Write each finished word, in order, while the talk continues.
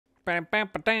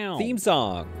Theme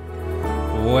song.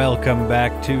 Welcome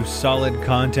back to Solid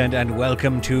Content and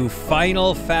welcome to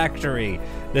Final Factory.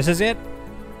 This is it.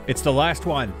 It's the last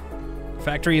one.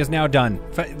 Factory is now done.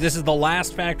 This is the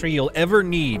last factory you'll ever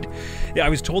need. I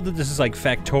was told that this is like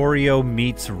Factorio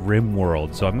meets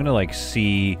RimWorld, so I'm gonna like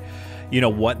see, you know,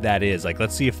 what that is. Like,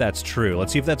 let's see if that's true.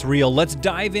 Let's see if that's real. Let's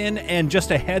dive in, and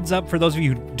just a heads up for those of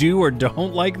you who do or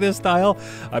don't like this style,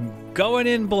 I'm going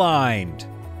in blind.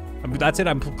 That's it.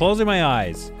 I'm closing my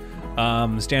eyes.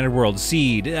 Standard world.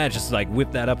 Seed. Just like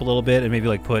whip that up a little bit and maybe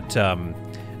like put,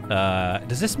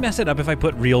 does this mess it up if I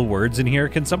put real words in here?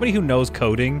 Can somebody who knows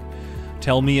coding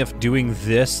tell me if doing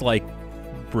this like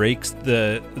breaks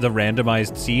the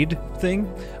randomized seed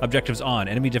thing? Objectives on.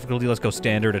 Enemy difficulty, let's go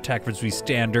standard. Attack versus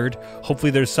standard.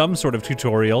 Hopefully there's some sort of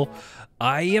tutorial.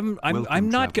 I'm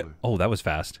not good. Oh, that was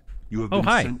fast. You have been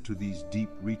sent to these deep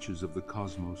reaches of the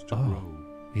cosmos to grow.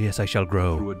 Yes, I shall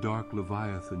grow. Through a dark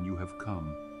leviathan you have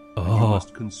come. Oh. And you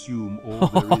must consume all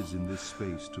there is in this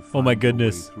space to find my your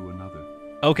goodness. way through another.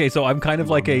 Okay, so I'm kind of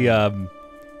like a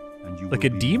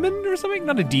demon or something?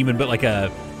 Not a demon, but like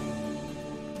a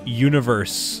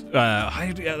universe,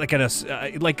 like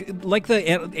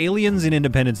the aliens in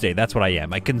Independence Day. That's what I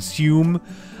am. I consume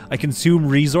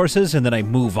resources and then I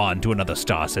move on to another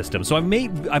star system. So I'm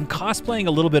cosplaying a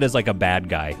little bit as like a bad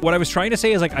guy. What I was trying to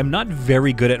say is like I'm not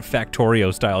very good at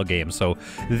Factorio style games. So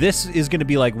this is going to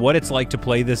be like what it's like to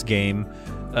play this game,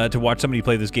 to watch somebody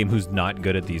play this game who's not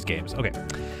good at these games. Okay.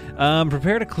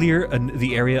 Prepare to clear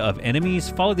the area of enemies.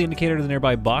 Follow the indicator to the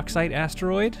nearby bauxite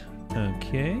asteroid.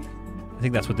 Okay. I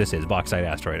think that's what this is, bauxite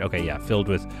asteroid. Okay, yeah, filled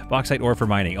with bauxite ore for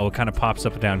mining. Oh, it kind of pops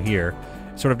up down here.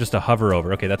 Sort of just a hover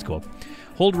over. Okay, that's cool.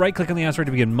 Hold right-click on the asteroid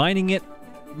to begin mining it.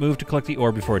 Move to collect the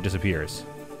ore before it disappears.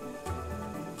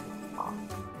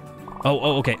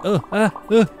 Oh, okay.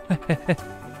 Oh,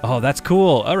 that's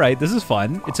cool. All right, this is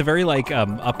fun. It's a very, like,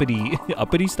 uppity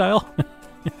style.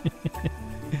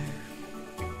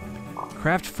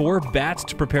 Craft 4 bats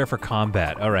to prepare for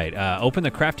combat. All right, open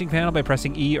the crafting panel by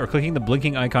pressing E or clicking the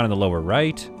blinking icon in the lower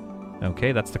right.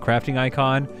 Okay, that's the crafting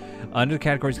icon. Under the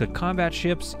categories, click combat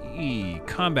ships. E,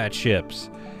 combat ships.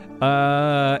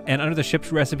 And under the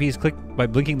ship's recipes, click by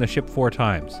blinking the ship 4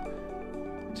 times.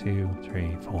 2,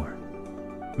 3, 4.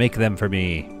 Make them for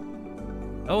me.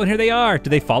 Oh, and here they are. Do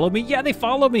they follow me? Yeah, they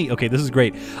follow me. Okay, this is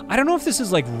great. I don't know if this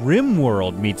is like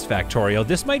RimWorld meets Factorio.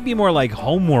 This might be more like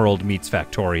Homeworld meets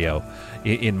Factorio,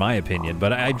 in my opinion,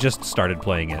 but I just started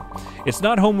playing it. It's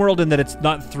not Homeworld in that it's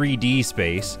not 3D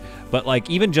space, but like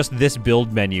even just this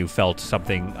build menu felt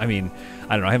something. I mean,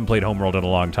 I don't know. I haven't played Homeworld in a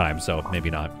long time, so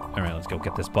maybe not. All right, let's go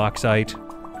get this bauxite.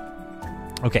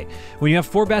 Okay, when you have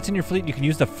 4 bats in your fleet, you can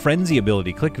use the Frenzy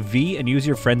ability. Click V and use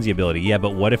your Frenzy ability. Yeah,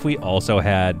 but what if we also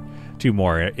had 2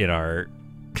 more in our...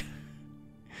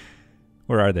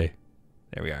 Where are they?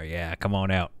 There we are. Yeah, come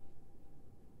on out.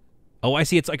 Oh, I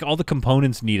see. It's like all the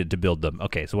components needed to build them.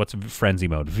 Okay, so what's Frenzy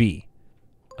mode? V.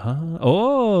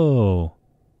 Oh.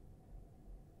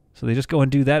 So they just go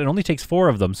and do that. It only takes 4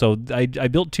 of them, so I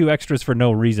built 2 extras for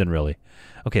no reason, really.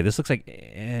 Okay, this looks like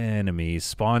enemies.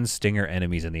 Spawn stinger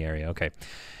enemies in the area. Okay.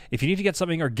 If you need to get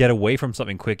something or get away from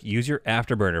something quick, use your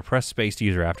afterburner. Press space to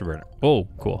use your afterburner. Oh,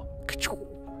 cool.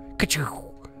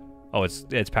 Oh,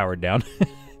 it's powered down.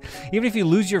 Even if you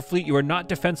lose your fleet, you are not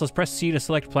defenseless. Press C to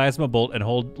select plasma bolt and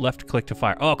hold left click to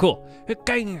fire. Oh, cool.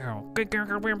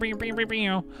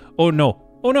 Oh, no.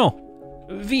 Oh, no.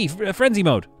 V, frenzy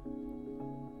mode.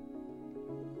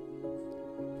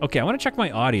 Okay, I want to check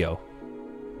my audio.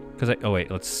 Oh, wait,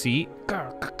 let's see.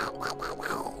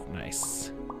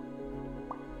 Nice.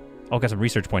 Oh, got some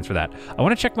research points for that. I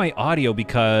want to check my audio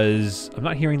because I'm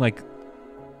not hearing, like,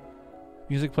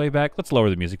 music playback. Let's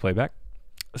lower the music playback.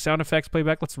 Sound effects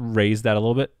playback. Let's raise that a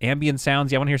little bit. Ambient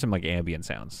sounds. Yeah, I want to hear some, like, ambient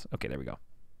sounds. Okay, there we go.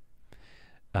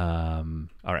 All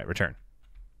right, return.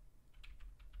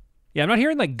 Yeah, I'm not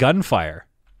hearing, like, gunfire.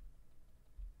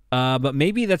 But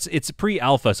maybe it's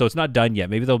pre-alpha, so it's not done yet.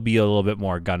 Maybe there'll be a little bit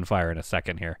more gunfire in a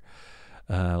second here.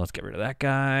 Let's get rid of that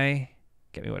guy.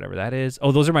 Get me whatever that is.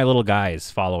 Oh, those are my little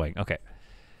guys following. Okay.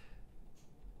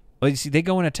 Oh, you see, they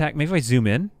go and attack. Maybe if I zoom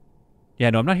in. Yeah,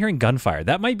 no, I'm not hearing gunfire.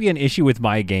 That might be an issue with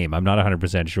my game. I'm not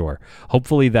 100% sure.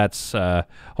 Hopefully that's,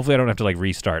 hopefully I don't have to like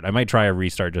restart. I might try a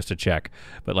restart just to check.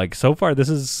 But like so far,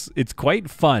 it's quite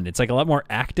fun. It's like a lot more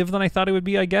active than I thought it would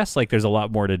be, I guess. Like there's a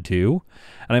lot more to do.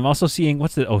 And I'm also seeing,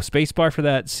 spacebar for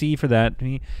that, C for that.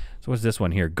 So what's this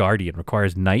one here? Guardian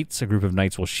requires knights. A group of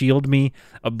knights will shield me.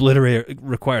 Obliterate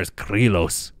requires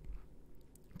Krylos.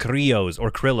 Krios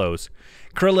or Krillos.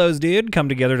 Krillos, dude, come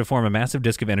together to form a massive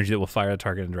disk of energy that will fire the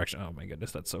target in direction. Oh my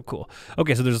goodness, that's so cool.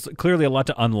 Okay, so there's clearly a lot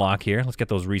to unlock here. Let's get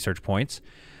those research points.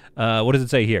 What does it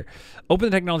say here? Open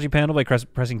the technology panel by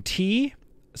pressing T.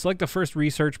 Select the first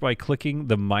research by clicking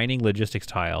the mining logistics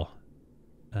tile.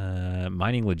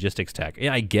 Mining logistics tech.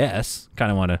 Yeah, I guess.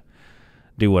 Kind of want to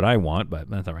do what I want, but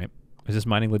that's all right. Is this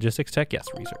mining logistics tech? Yes,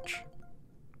 research.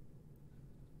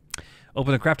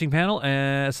 Open the crafting panel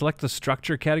and select the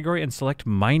structure category and select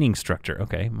mining structure.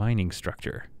 Okay, mining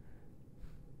structure.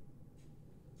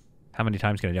 How many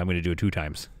times can I do? I'm going to do it 2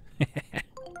 times.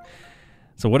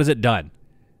 So what has it done?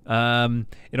 In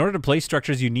order to place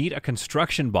structures, you need a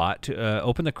construction bot. To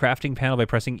open the crafting panel by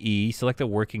pressing E, select the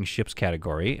working ships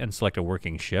category, and select a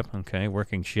working ship. Okay,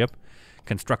 working ship.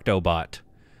 Constructo bot.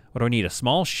 What do I need? A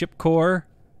small ship core.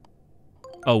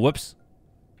 Oh, whoops.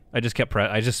 I just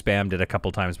spammed it a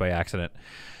couple times by accident.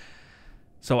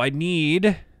 So I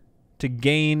need to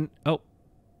gain... Oh,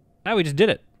 we just did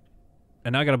it.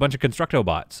 And now I got a bunch of Constructo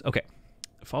bots. Okay.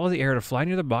 Follow the arrow to fly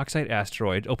near the bauxite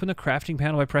asteroid. Open the crafting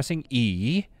panel by pressing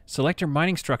E. Select your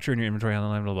mining structure in your inventory on the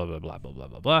line, blah, blah, blah, blah, blah, blah,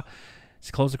 blah, blah.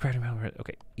 Just close the crafting panel.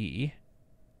 Okay, E.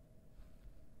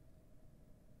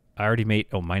 I already made...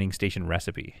 Oh, mining station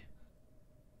recipe.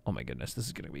 Oh my goodness, this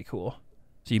is going to be cool.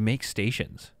 So you make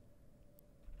stations.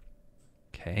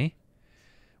 Okay.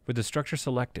 With the structure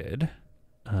selected...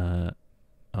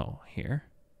 oh, here.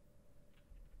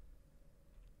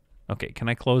 Okay, can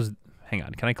I close... Hang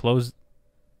on, can I close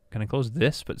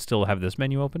this but still have this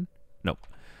menu open? Nope.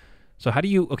 So how do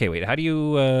you... Okay, wait, how do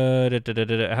you...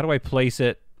 how do I place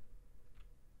it?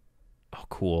 Oh,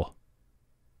 cool.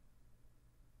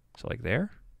 So like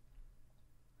there?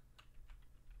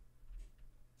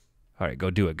 All right,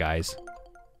 go do it, guys.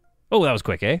 Oh, that was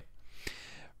quick, eh?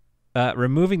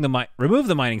 Remove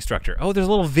the mining structure. Oh, there's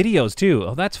little videos too.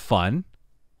 Oh, that's fun.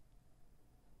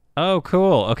 Oh,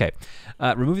 cool. Okay.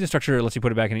 Removing the structure lets you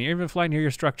put it back in. You're even fly near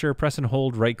your structure. Press and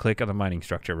hold right click on the mining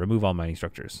structure. Remove all mining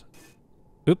structures.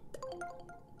 Oop.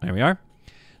 There we are.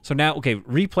 So now, okay,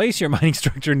 replace your mining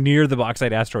structure near the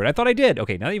bauxite asteroid. I thought I did.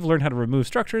 Okay, now that you've learned how to remove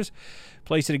structures,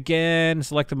 place it again.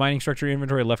 Select the mining structure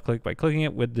inventory. Left click by clicking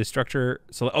it with the structure.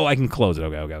 So, oh, I can close it.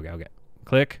 Okay.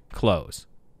 Click, close.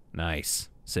 Nice.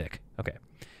 Sick. Okay.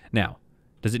 Now,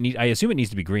 does it need... I assume it needs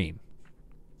to be green.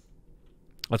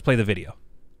 Let's play the video.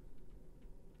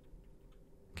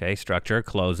 Okay, structure,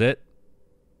 close it.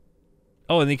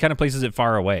 Oh, and he kind of places it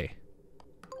far away.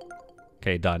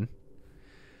 Okay, done.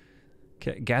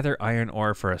 Okay, gather iron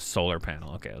ore for a solar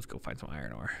panel. Okay, let's go find some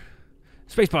iron ore.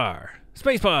 Spacebar!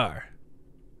 Spacebar!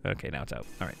 Okay, now it's out.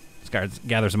 All right, let's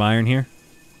gather some iron here.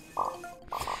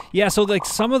 Yeah, so like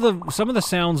some of the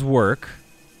sounds work,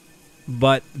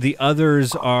 but the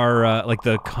others are like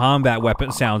the combat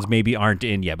weapon sounds maybe aren't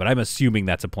in yet. But I'm assuming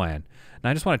that's a plan. Now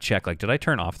I just want to check. Like, did I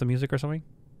turn off the music or something?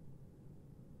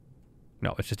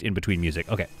 No, it's just in between music.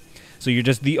 Okay. So you're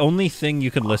just... The only thing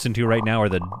you can listen to right now are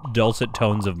the dulcet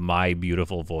tones of my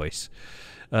beautiful voice.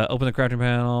 Open the crafting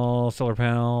panel, solar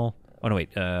panel. Oh, no, wait.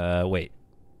 Wait.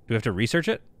 Do we have to research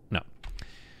it? No.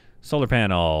 Solar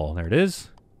panel. There it is.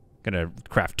 Gonna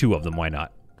craft 2 of them. Why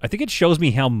not? I think it shows me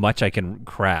how much I can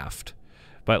craft,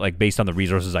 but like based on the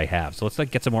resources I have. So let's like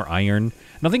get some more iron.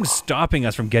 Nothing's stopping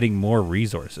us from getting more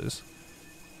resources.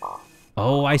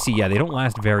 Oh, I see. Yeah, they don't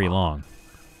last very long.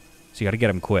 So you got to get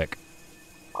them quick.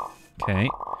 Okay.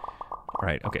 All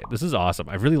right. Okay. This is awesome.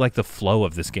 I really like the flow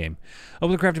of this game.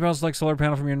 Open the crafting panel, select solar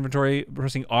panel from your inventory.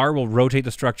 Pressing R will rotate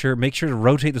the structure. Make sure to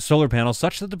rotate the solar panel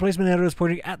such that the placement arrow is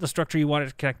pointing at the structure you want it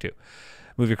to connect to.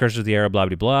 Move your cursor to the arrow, blah,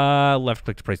 blah, blah. Left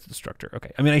click to place the structure.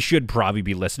 Okay. I mean, I should probably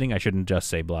be listening. I shouldn't just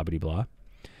say blah, blah, blah.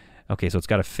 Okay. So it's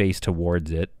got to face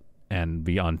towards it and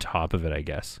be on top of it, I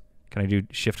guess. Can I do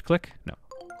shift click? No.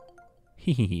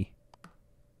 Hee hee hee.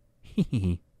 Hee hee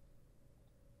hee.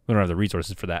 We don't have the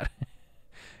resources for that.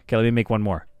 Okay, let me make one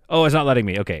more. Oh, it's not letting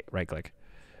me. Okay, right click.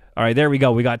 All right, there we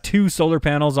go. We got 2 solar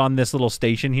panels on this little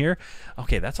station here.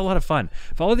 Okay, that's a lot of fun.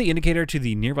 Follow the indicator to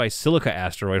the nearby silica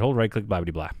asteroid. Hold right click, blah,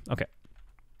 blah, blah. Okay.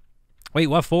 Wait,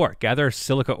 what for? Gather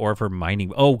silica ore for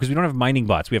mining. Oh, because we don't have mining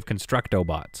bots. We have constructo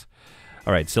bots.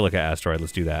 All right, silica asteroid.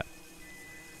 Let's do that.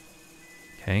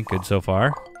 Okay, good so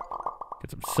far.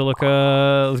 Get some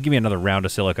silica. Let's give me another round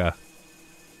of silica.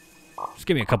 Just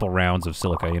give me a couple rounds of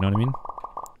silica, you know what I mean?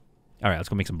 All right, let's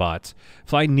go make some bots.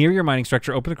 Fly near your mining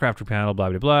structure, open the crafter panel, blah,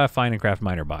 blah, blah, find and craft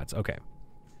miner bots. Okay.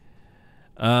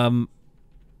 I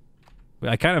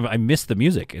missed the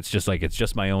music. It's just like, it's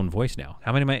just my own voice now.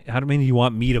 How many do you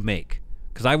want me to make?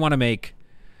 Because I want to make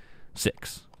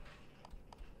 6.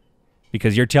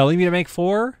 Because you're telling me to make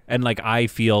 4, and like I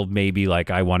feel maybe like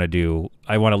I want to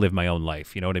live my own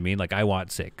life. You know what I mean? Like I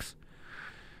want 6.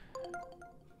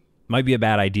 Might be a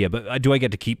bad idea, but do I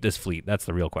get to keep this fleet? That's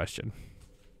the real question.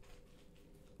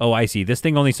 Oh, I see. This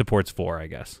thing only supports 4, I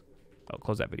guess. Oh,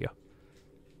 close that video.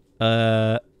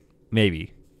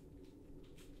 Maybe.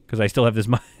 Because I still have this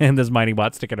this mining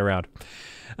bot sticking around.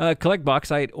 Collect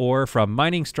bauxite ore from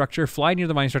mining structure. Fly near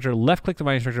the mining structure. Left click the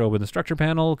mining structure to open the structure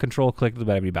panel. Control click the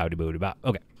blah.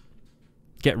 Okay.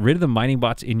 Get rid of the mining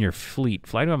bots in your fleet.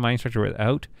 Fly to a mining structure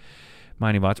without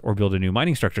mining bots or build a new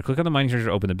mining structure. Click on the mining structure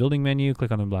to open the building menu.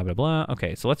 Click on the blah, blah, blah.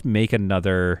 Okay, so let's make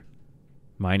another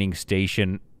mining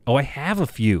station. Oh, I have a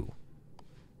few.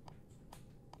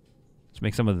 Let's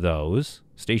make some of those.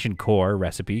 Station core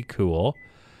recipe. Cool.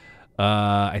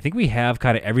 I think we have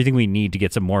kind of everything we need to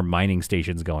get some more mining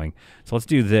stations going. So let's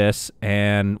do this.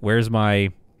 And where's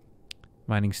my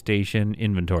mining station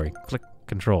inventory? Click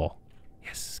control.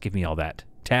 Yes, give me all that.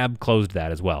 Tab closed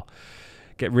that as well.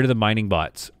 Get rid of the mining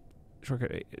bots.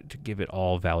 Shortcut to give it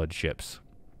all valid ships.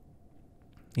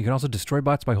 You can also destroy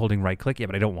bots by holding right click. Yeah,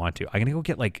 but I don't want to. I'm gonna go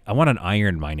get like I want an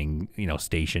iron mining,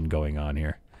 station going on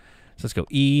here. So let's go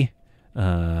E,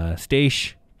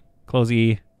 station, close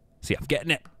E. See, I'm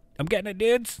getting it. I'm getting it,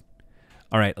 dudes.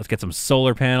 All right, let's get some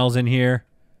solar panels in here.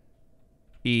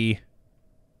 E.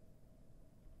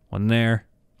 One there.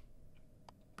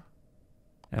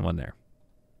 And one there.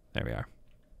 There we are.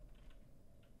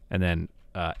 And then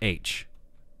H.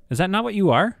 Is that not what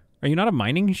you are? Are you not a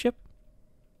mining ship?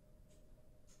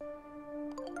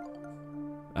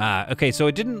 Okay, so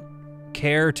it didn't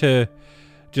care to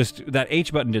just... That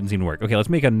H button didn't seem to work. Okay, let's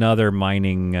make another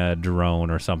mining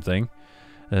drone or something.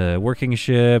 Working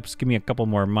ships. Give me a couple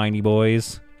more miney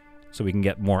boys so we can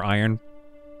get more iron.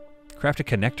 Craft a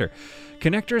connector.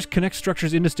 Connectors connect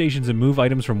structures into stations and move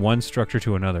items from one structure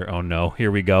to another. Oh no,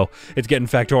 here we go. It's getting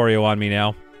Factorio on me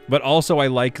now. But also I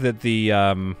like that the...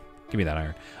 give me that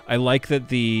iron. I like that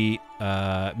the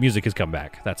music has come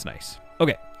back. That's nice.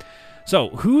 Okay. So,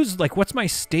 what's my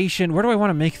station? Where do I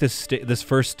want to make this this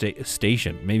first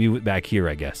station? Maybe back here,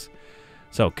 I guess.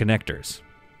 So, connectors.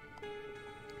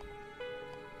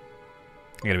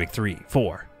 I'm going to make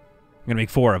 4. I'm going to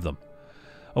make 4 of them.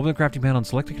 Open the crafting panel and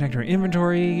select the connector in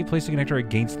inventory. Place the connector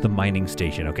against the mining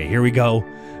station. Okay, here we go.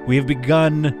 We have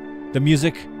begun. The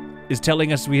music is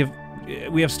telling us we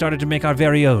have started to make our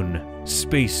very own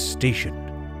space station.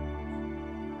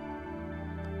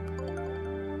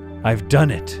 I've done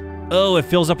it. Oh, it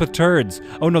fills up with turds.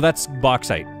 Oh no, that's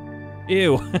bauxite.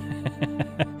 Ew.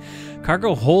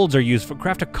 Cargo holds are used for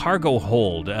craft a cargo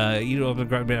hold. Okay,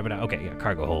 yeah,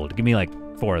 cargo hold. Give me like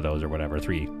 4 of those or whatever,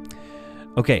 3.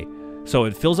 Okay, so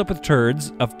it fills up with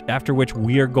turds. After which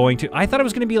we are going to. I thought it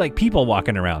was going to be like people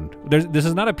walking around. This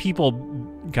is not a people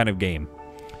kind of game.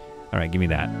 All right, give me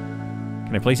that.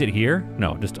 Can I place it here?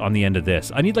 No, just on the end of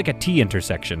this. I need like a T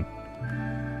intersection.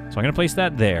 So I'm going to place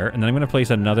that there, and then I'm going to place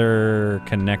another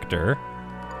connector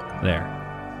there.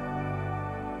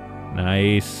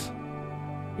 Nice.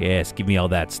 Yes, give me all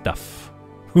that stuff.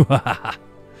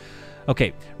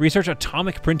 Okay, research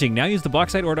atomic printing. Now use the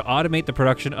bauxite ore to automate the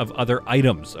production of other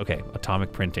items. Okay,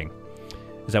 atomic printing.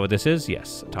 Is that what this is?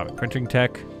 Yes, atomic printing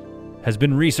tech has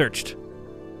been researched.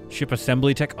 Ship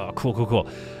assembly tech. Oh, cool, cool, cool.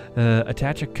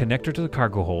 Attach a connector to the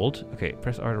cargo hold. Okay,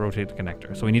 press R to rotate the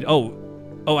connector. So we need...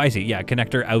 Oh, I see. Yeah,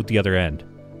 connector out the other end.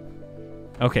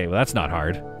 Okay, well, that's not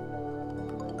hard.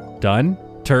 Done.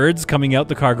 Turds coming out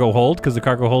the cargo hold because the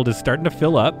cargo hold is starting to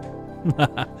fill up.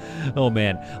 Oh,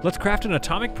 man. Let's craft an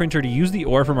atomic printer to use the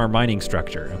ore from our mining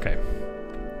structure. Okay.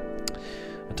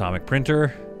 Atomic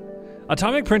printer.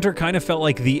 Atomic printer kind of felt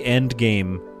like the end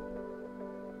game.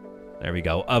 There we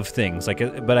go. Of things.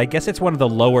 But I guess it's one of the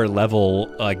lower level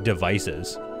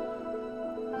devices.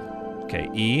 Okay,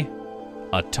 E.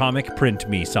 Atomic print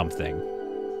me something.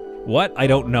 What? I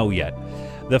don't know yet.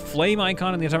 The flame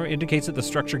icon in the atomic indicates that the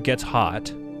structure gets hot.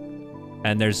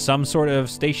 And there's some sort of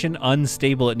station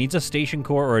unstable. It needs a station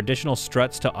core or additional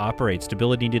struts to operate.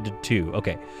 Stability needed to 2.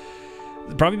 Okay.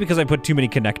 Probably because I put too many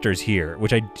connectors here,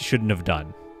 which I shouldn't have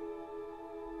done.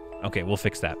 Okay, we'll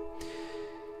fix that.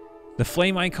 The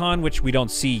flame icon, which we don't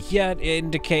see yet,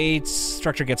 indicates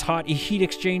structure gets hot. Heat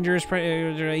exchangers, heat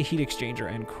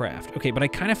exchanger, and craft. Okay, but I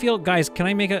kind of feel, guys,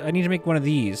 I need to make one of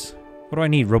these. What do I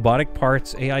need? Robotic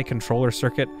parts, AI controller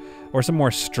circuit, or some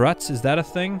more struts? Is that a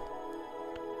thing?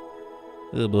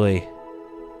 Oh boy.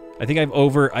 I think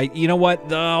you know what?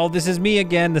 Oh, this is me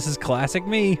again. This is classic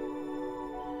me.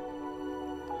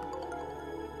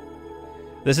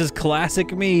 This is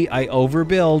classic me. I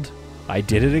overbuild. I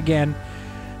did it again.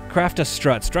 Craft a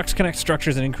strut. Struts connect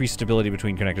structures and increase stability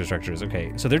between connector structures.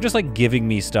 Okay, so they're just like giving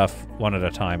me stuff one at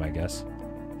a time, I guess.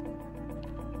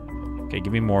 Okay,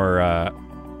 give me more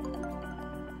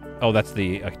Oh, that's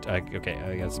the... okay,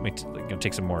 I guess I'm gonna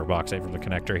take some more bauxite from the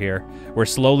connector here. We're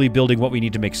slowly building what we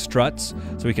need to make struts,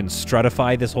 so we can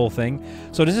strutify this whole thing.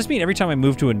 So does this mean every time I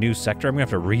move to a new sector, I'm gonna have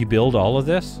to rebuild all of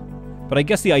this? But I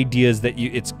guess the idea is that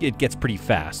it gets pretty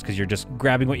fast, because you're just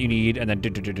grabbing what you need and then do.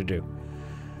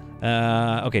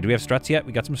 Okay, do we have struts yet?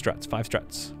 We got some struts. 5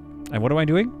 struts. And what am I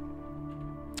doing?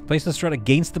 Place the strut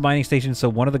against the mining station so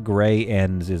one of the gray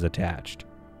ends is attached.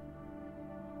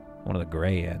 One of the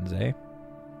gray ends, eh?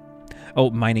 Oh,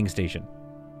 mining station.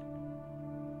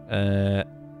 I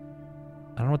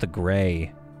don't know what the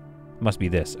gray... Must be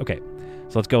this. Okay.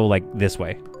 So let's go, like, this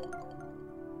way.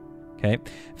 Okay.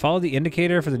 Follow the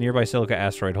indicator for the nearby silica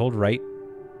asteroid. Hold right.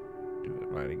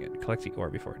 Mining it. Collect the ore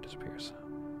before it disappears.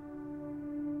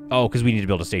 Oh, because we need to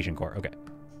build a station core. Okay.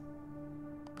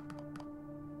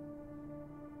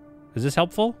 Is this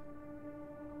helpful?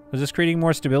 Is this creating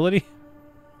more stability?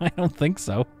 I don't think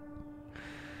so.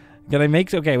 Can I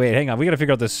make... Okay, wait, hang on. We gotta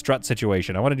figure out this strut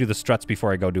situation. I want to do the struts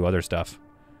before I go do other stuff.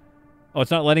 Oh,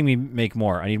 it's not letting me make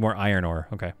more. I need more iron ore.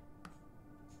 Okay.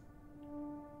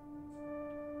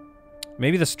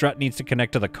 Maybe the strut needs to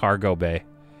connect to the cargo bay.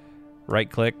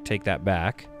 Right-click, take that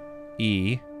back.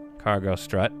 E, cargo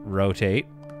strut, rotate.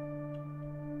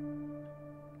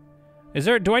 Is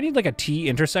there... Do I need, like, a T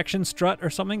intersection strut or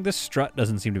something? This strut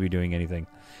doesn't seem to be doing anything.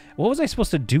 What was I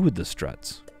supposed to do with the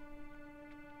struts?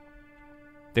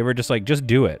 They were just like, just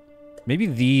do it. Maybe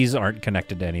these aren't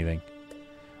connected to anything.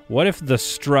 What if the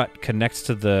strut connects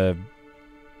to the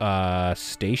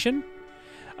station?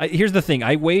 Here's the thing.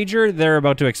 I wager they're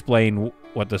about to explain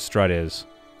what the strut is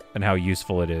and how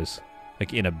useful it is,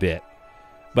 like in a bit.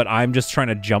 But I'm just trying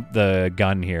to jump the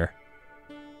gun here.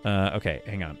 Okay,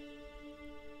 hang on.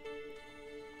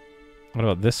 What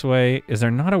about this way? Is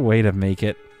there not a way to make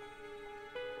it...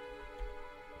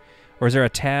 Or is there a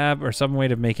tab or some way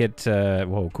to make it...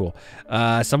 whoa, cool.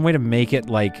 Some way to make it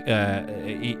like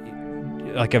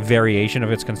a variation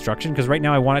of its construction? Because right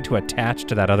now I want it to attach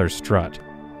to that other strut.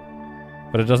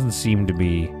 But it doesn't seem to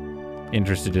be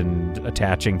interested in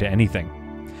attaching to anything.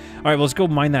 All right, well, let's go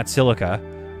mine that silica.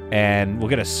 And we'll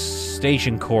get a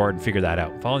station core and figure that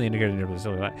out. Follow the indicator near the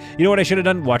silica. You know what I should have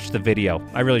done? Watch the video.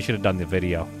 I really should have done the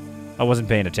video. I wasn't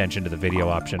paying attention to the video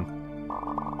option.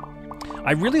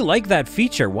 I really like that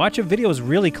feature. Watch a video is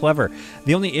really clever.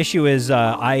 The only issue is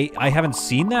I haven't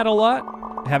seen that a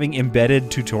lot, having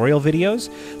embedded tutorial videos.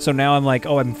 So now I'm like,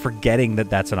 oh, I'm forgetting that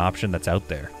that's an option that's out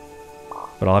there.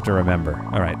 But I'll have to remember.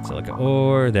 All right, silica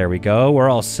ore. There we go. We're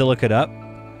all silica'd up.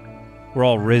 We're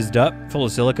all rizzed up, full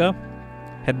of silica.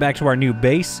 Head back to our new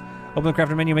base. Open the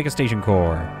crafting menu, make a station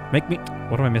core. Make me...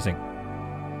 What am I missing?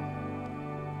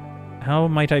 How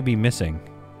might I be missing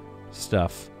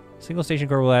stuff? Single station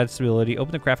core will add stability.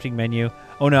 Open the crafting menu.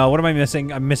 Oh no, what am I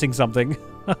missing? I'm missing something.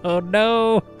 Oh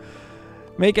no!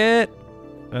 Make it!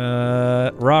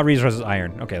 Raw resources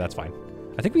iron. Okay, that's fine.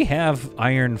 I think we have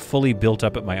iron fully built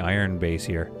up at my iron base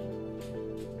here.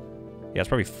 Yeah, it's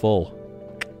probably full.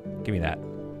 Give me that.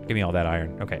 Give me all that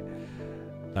iron. Okay.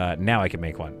 Now I can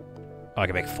make one. Oh, I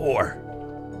can make 4.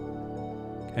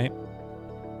 Okay.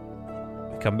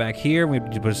 We come back here. We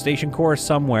put a station core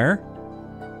somewhere.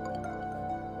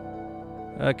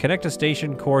 Connect a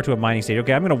station core to a mining station.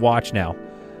 Okay, I'm going to watch now.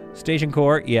 Station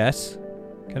core, yes.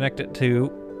 Connect it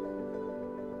to...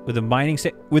 With the mining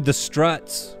with the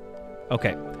struts.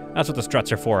 Okay, that's what the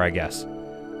struts are for, I guess.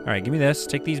 All right, give me this.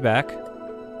 Take these back.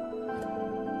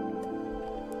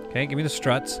 Okay, give me the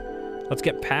struts. Let's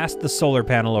get past the solar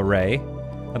panel array,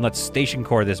 and let's station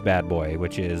core this bad boy,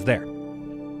 which is there.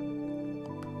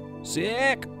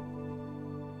 Sick!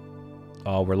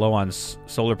 Oh, we're low on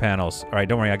solar panels. All right,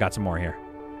 don't worry, I got some more here.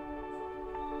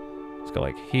 Let's go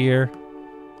like here,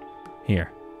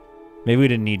 here. Maybe we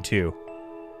didn't need 2.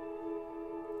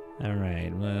 All right,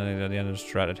 the other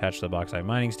strut attached to the bauxite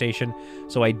mining station.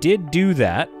 So I did do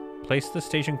that. Place the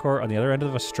station core on the other end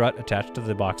of a strut attached to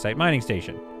the bauxite mining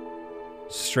station.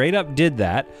 Straight up did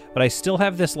that, but I still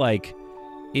have this, like,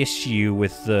 issue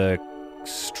with the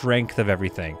strength of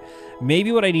everything.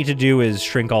 Maybe what I need to do is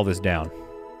shrink all this down.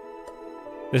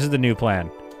 This is the new plan.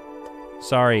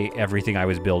 Sorry, everything I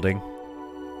was building.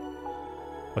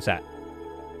 What's that?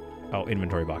 Oh,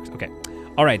 inventory box. Okay.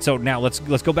 All right, so now let's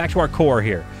go back to our core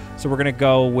here. So we're gonna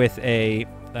go with a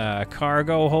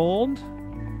cargo hold,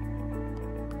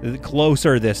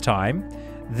 closer this time,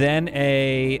 then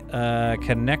a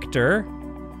connector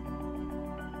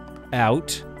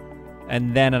out,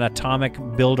 and then an atomic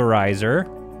builderizer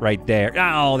right there.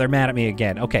 Oh, they're mad at me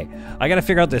again. Okay, I gotta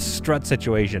figure out this strut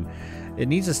situation. It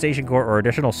needs a station core or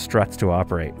additional struts to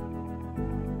operate.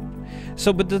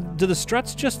 So, but do the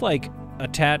struts just like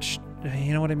attach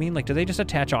You know what I mean? Like, do they just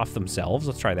attach off themselves?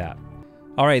 Let's try that.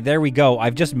 All right, there we go.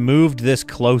 I've just moved this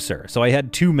closer. So I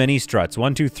had too many struts,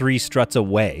 1, 2, 3 struts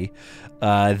away.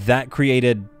 That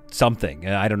created something.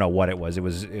 I don't know what it was. It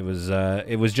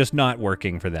was just not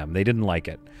working for them. They didn't like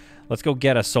it. Let's go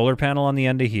get a solar panel on the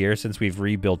end of here since we've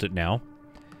rebuilt it now.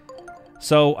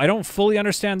 So I don't fully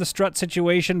understand the strut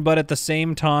situation, but at the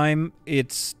same time,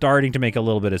 it's starting to make a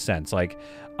little bit of sense. Like,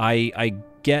 I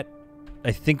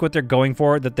think what they're going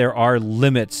for, that there are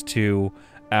limits to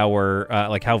our,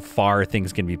 like how far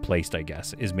things can be placed, I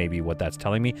guess, is maybe what that's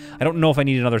telling me. I don't know if I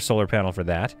need another solar panel for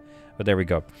that, but there we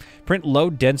go. Print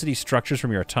low-density structures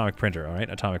from your atomic printer. All right,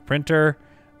 atomic printer.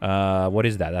 What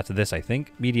is that? That's this, I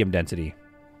think. Medium density.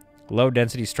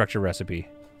 Low-density structure recipe.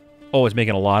 Oh, it's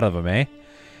making a lot of them, eh?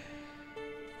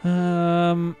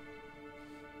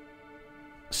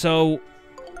 So,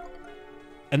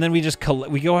 and then we just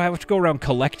have to go around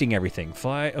collecting everything.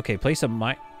 Okay, place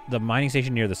the mining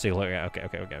station near the signal. Okay.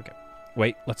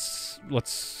 Wait, let's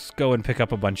go and pick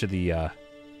up a bunch of the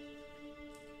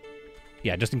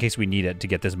yeah, just in case we need it to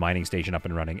get this mining station up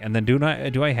and running. And then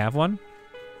do I have one?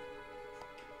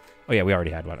 Oh yeah, we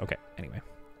already had one. Okay, anyway.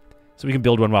 So we can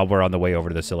build one while we're on the way over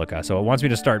to the silica. So it wants me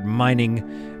to start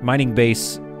mining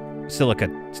base silica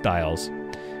styles.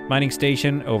 Mining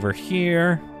station over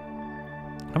here.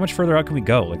 How much further out can we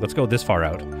go? Like, let's go this far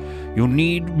out. You'll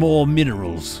need more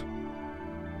minerals.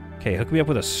 Okay, hook me up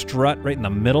with a strut right in the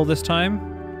middle this time.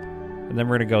 And then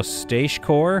we're going to go stage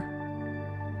core.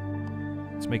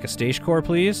 Let's make a stage core,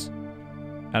 please.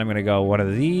 And I'm going to go one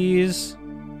of these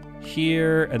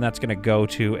here. And that's going to go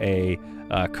to a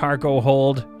cargo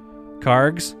hold.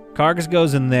 Cargs. Cargs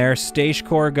goes in there. Stage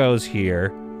core goes here.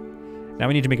 Now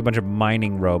we need to make a bunch of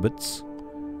mining robots.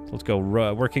 So let's go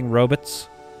working robots.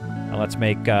 Now let's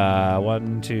make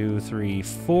 1, 2, 3,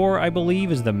 4, I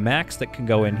believe, is the max that can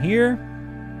go in here.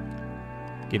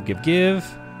 Give.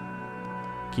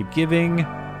 Keep giving.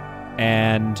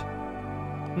 And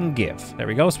give. There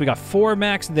we go. So we got 4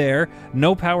 max there.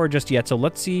 No power just yet. So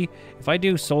let's see if I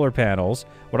do solar panels.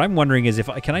 What I'm wondering is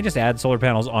can I just add solar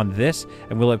panels on this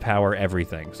and will it power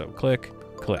everything? So click.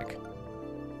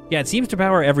 Yeah, it seems to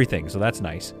power everything. So that's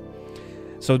nice.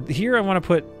 So here I want to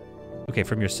put... Okay,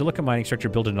 from your silica mining structure,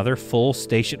 build another full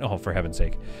station. Oh, for heaven's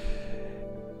sake.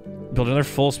 Build another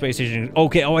full space station.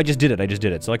 Okay, oh, I just did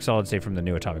it. Select solid state from the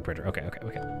new atomic printer. Okay.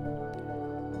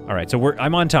 All right, so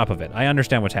I'm on top of it. I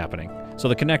understand what's happening. So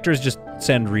the connectors just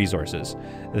send resources.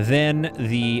 Then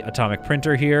the atomic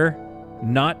printer here.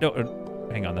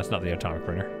 Hang on, that's not the atomic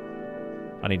printer.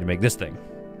 I need to make this thing.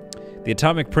 The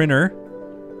atomic printer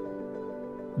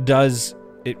does...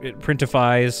 It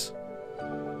printifies...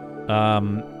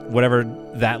 whatever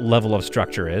that level of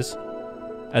structure is.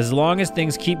 As long as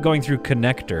things keep going through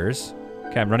connectors.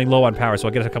 Okay, I'm running low on power, so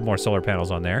I'll get a couple more solar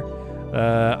panels on there.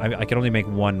 I can only make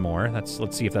one more. Let's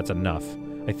see if that's enough.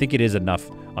 I think it is enough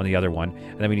on the other one.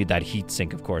 And then we need that heat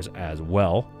sink, of course, as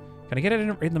well. Can I get it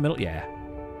in the middle? Yeah.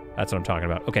 That's what I'm talking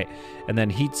about. Okay, and then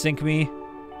heat sink me.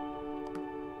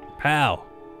 Pow.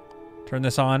 Turn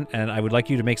this on, and I would like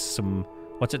you to make some...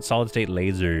 What's it? Solid state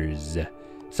lasers.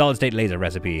 Solid state laser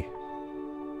recipe.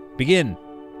 Begin.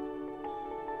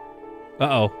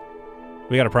 Uh-oh.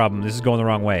 We got a problem. This is going the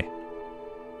wrong way.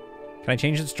 Can I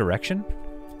change its direction?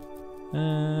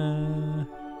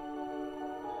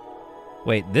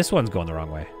 Wait, this one's going the wrong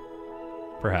way.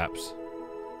 Perhaps.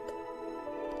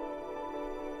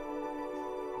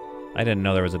 I didn't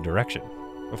know there was a direction.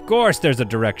 Of course there's a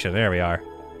direction. There we are.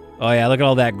 Oh yeah, look at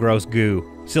all that gross goo.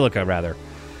 Silica, rather.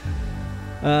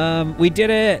 We did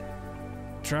it!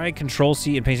 Try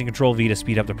Control-C and pacing Control-V to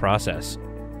speed up the process.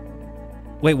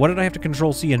 Wait, what did I have to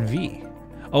Control-C and V?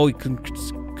 Oh,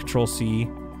 Control-C,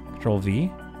 Control-V?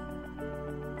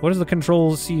 What is the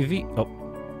Control-C-V?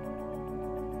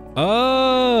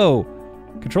 Oh!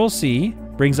 Control-C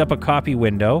brings up a copy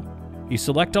window. You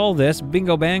select all this,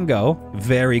 bingo bango.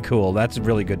 Very cool, that's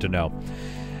really good to know.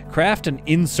 Craft an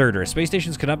inserter. Space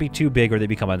stations cannot be too big or they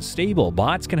become unstable.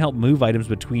 Bots can help move items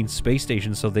between space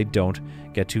stations so they don't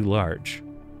get too large.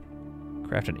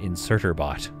 Craft an inserter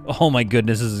bot. Oh my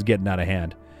goodness, this is getting out of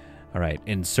hand. All right,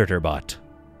 inserter bot.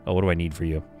 Oh, what do I need for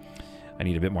you? I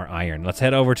need a bit more iron. Let's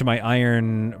head over to my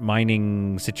iron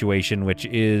mining situation, which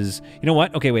is... You know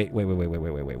what? Okay, wait.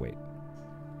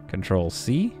 Control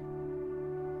C.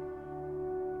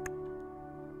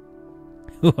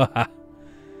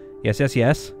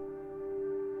 Yes.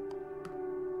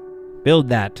 Build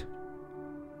that.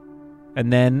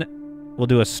 And then we'll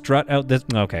do a strut out this...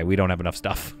 Okay, we don't have enough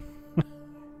stuff.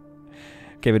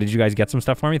 Okay, but did you guys get some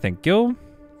stuff for me? Thank you.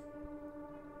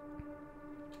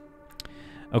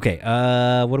 Okay,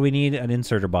 what do we need? An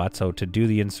inserter bot. So to do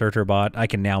the inserter bot, I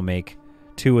can now make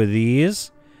 2 of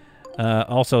these.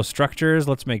 Also structures,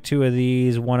 let's make 2 of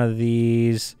these, 1 of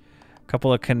these, a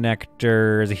couple of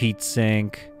connectors, a heat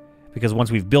sink, because once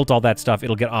we've built all that stuff,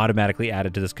 it'll get automatically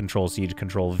added to this Control-C to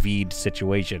Control-V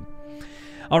situation.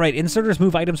 All right, inserters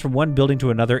move items from one building to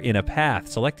another in a path.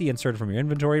 Select the inserter from your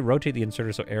inventory, rotate the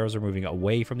inserter so arrows are moving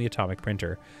away from the atomic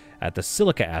printer at the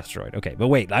Silica asteroid. Okay, but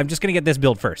wait, I'm just going to get this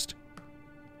built first.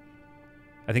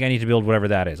 I think I need to build whatever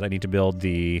that is. I need to build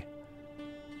the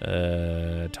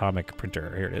atomic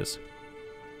printer. Here it is.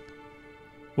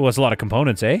 Oh, that's a lot of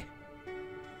components, eh?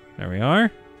 There we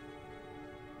are.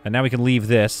 And now we can leave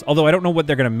this. Although I don't know what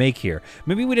they're going to make here.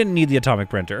 Maybe we didn't need the atomic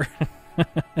printer.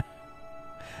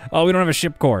 Oh, we don't have a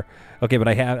ship core. Okay, but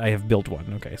I have built one.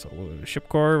 Okay, so ship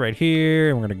core right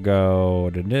here. And we're going to go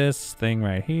to this thing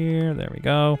right here. There we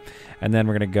go. And then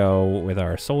we're going to go with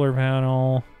our solar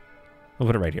panel. We'll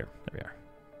put it right here. There we are.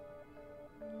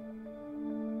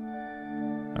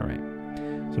 All right.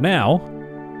 So now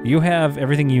you have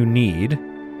everything you need,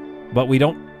 but we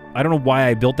don't. I don't know why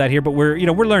I built that here, but we're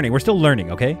learning. We're still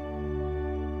learning, okay?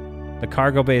 The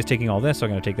cargo bay is taking all this, so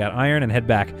I'm going to take that iron and head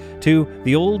back to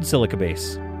the old silica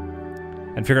base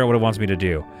and figure out what it wants me to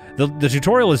do. The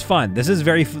tutorial is fun.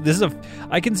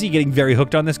 I can see getting very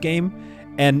hooked on this game,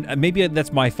 and maybe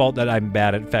that's my fault that I'm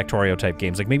bad at Factorio type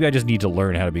games. Like maybe I just need to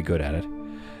learn how to be good at it.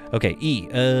 Okay, E.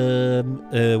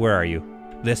 Where are you?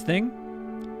 This thing?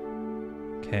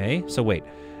 Okay, so wait.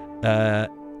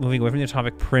 Moving away from the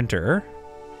atomic printer.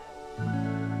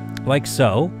 Like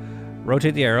so.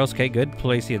 Rotate the arrows. Okay, good.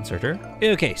 Place the inserter.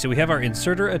 Okay, so we have our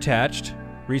inserter attached.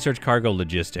 Research cargo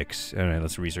logistics. All right,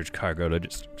 let's research cargo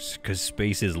logistics because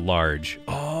space is large.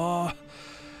 Oh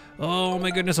my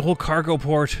goodness, a whole cargo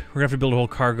port. We're gonna have to build a whole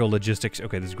cargo logistics.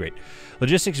 Okay, this is great.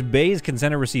 Logistics bays can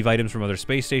send or receive items from other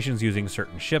space stations using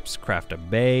certain ships. Craft a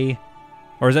bay.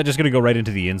 Or is that just gonna go right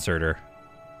into the inserter?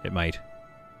 It might.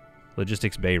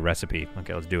 Logistics bay recipe.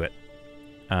 Okay, let's do it.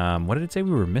 What did it say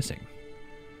we were missing?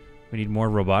 We need more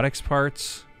robotics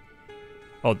parts.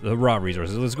 Oh, the raw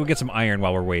resources. Let's go get some iron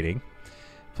while we're waiting.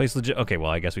 Place okay,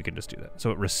 well, I guess we can just do that. So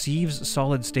it receives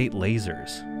solid-state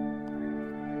lasers,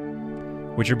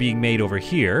 which are being made over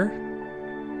here.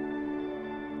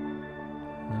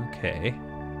 Okay.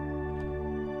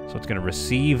 So it's going to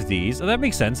receive these. Oh, that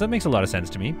makes sense. That makes a lot of sense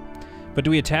to me. But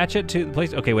do we attach it to the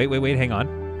place? Okay, wait, hang on.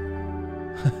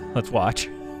 Let's watch.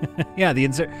 Yeah, the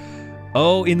insert.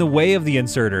 Oh, in the way of the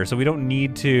inserter, so we don't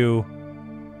need to...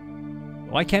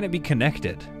 Why can't it be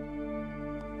connected?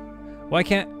 Why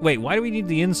do we need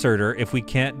the inserter if we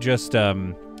can't just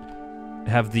have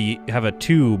a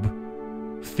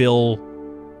tube fill...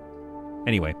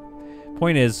 Anyway,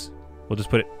 point is, we'll just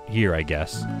put it here, I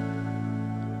guess.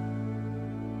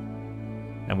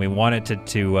 And we want it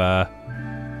to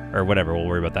or whatever, we'll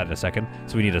worry about that in a second.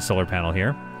 So we need a solar panel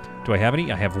here. Do I have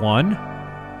any? I have one.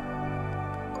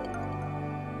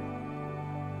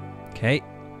 Okay.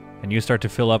 And you start to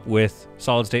fill up with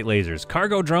solid-state lasers.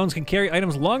 Cargo drones can carry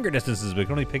items longer distances, but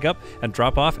can only pick up and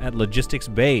drop off at logistics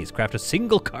bays. Craft a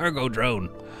single cargo drone.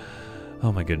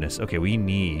 Oh my goodness. Okay, we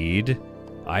need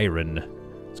iron.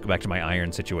 Let's go back to my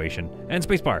iron situation. And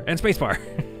spacebar. And spacebar.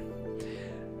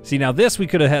 See, now this, we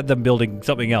could have had them building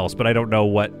something else, but I don't know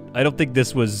what... I don't think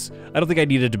I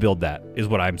needed to build that, is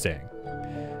what I'm saying.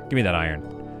 Give me that iron.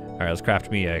 All right, let's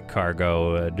craft me a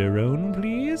cargo drone,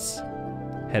 please.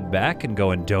 Head back and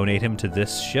go and donate him to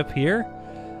this ship here.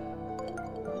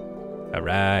 All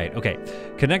right, okay.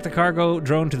 Connect the cargo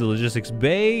drone to the logistics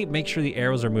bay. Make sure the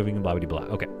arrows are moving and blah, blah, blah.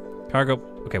 Okay, cargo.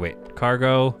 Okay, wait,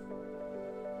 cargo.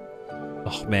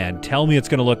 Oh, man, tell me it's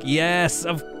going to look... Yes,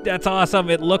 that's awesome.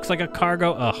 It looks like a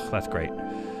cargo. Oh, that's great.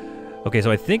 Okay, so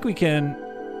I think we can...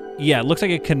 Yeah, it looks like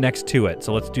it connects to it.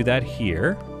 So let's do that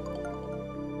here.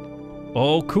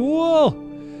 Oh, cool.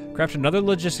 Craft another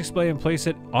logistics bay and place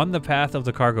it on the path of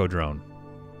the cargo drone.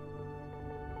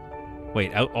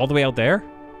 Wait, all the way out there?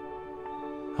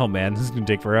 Oh, man, this is going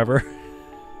to take forever.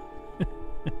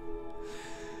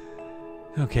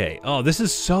 Okay. Oh, this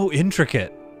is so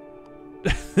intricate.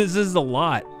 This is a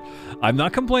lot. I'm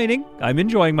not complaining. I'm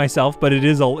enjoying myself, but it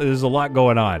is a lot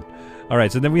going on. All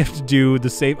right, so then we have to do the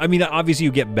same. I mean, obviously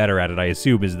you get better at it, I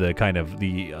assume, is the kind of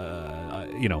the,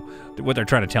 what they're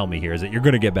trying to tell me here is that you're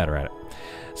going to get better at it.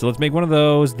 So let's make one of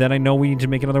those. Then I know we need to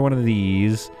make another one of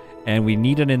these. And we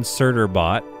need an inserter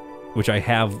bot, which I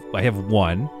have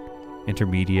one.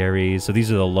 Intermediaries. So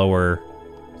these are the lower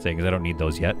things. I don't need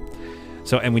those yet.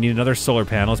 So, and we need another solar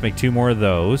panel. Let's make 2 more of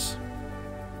those.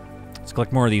 Let's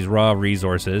collect more of these raw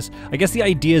resources. I guess the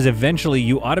idea is eventually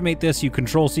you automate this, you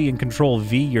Control-C and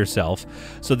Control-V yourself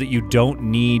so that you don't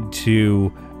need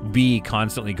to be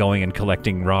constantly going and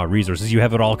collecting raw resources. You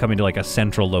have it all come into like a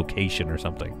central location or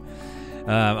something.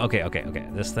 Okay.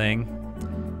 This thing.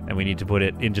 And we need to put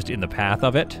it in just in the path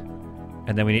of it.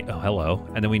 And then we need... Oh, hello.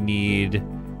 And then we need...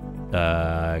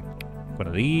 one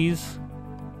of these.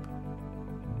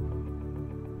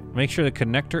 Make sure the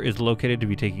connector is located to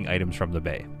be taking items from the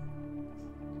bay.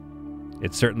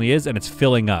 It certainly is, and it's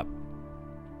filling up.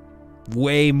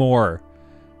 Way more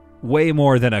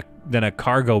than a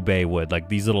cargo bay would. Like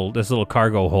this little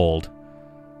cargo hold.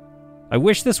 I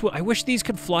wish these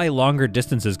could fly longer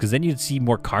distances, because then you'd see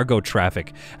more cargo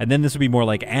traffic, and then this would be more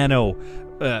like Anno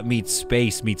meets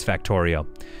Space meets Factorio.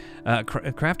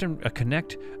 Craft and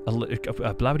connect a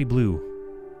blobbity blue.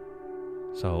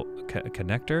 So a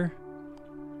connector.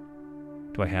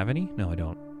 Do I have any? No, I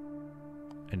don't.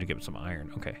 I need to get some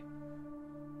iron. Okay.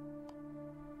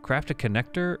 Craft a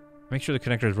connector. Make sure the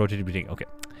connector is rotated between. Okay.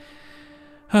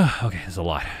 Okay, there's a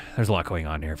lot. There's a lot going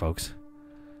on here, folks.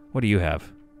 What do you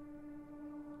have?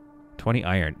 20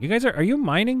 iron. You guys are you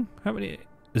mining? How many?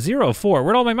 0-4.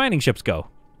 Where'd all my mining ships go?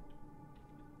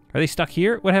 Are they stuck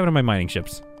here? What happened to my mining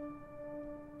ships?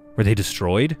 Were they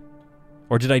destroyed?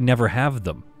 Or did I never have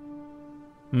them?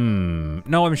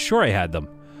 No, I'm sure I had them.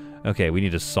 Okay, we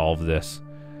need to solve this.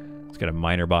 Let's get a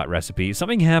miner bot recipe.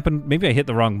 Something happened. Maybe I hit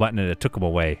the wrong button and it took them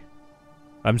away.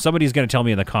 Somebody's going to tell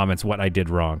me in the comments what I did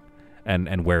wrong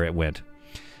and where it went.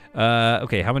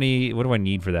 Okay, how many... What do I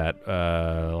need for that?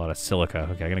 A lot of silica.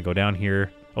 Okay, I'm going to go down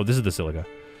here. Oh, this is the silica.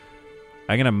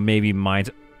 I'm going to maybe mine...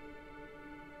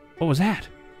 What was that?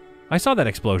 I saw that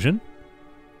explosion.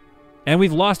 And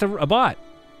we've lost a bot.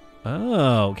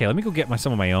 Oh, okay. Let me go get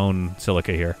some of my own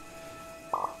silica here.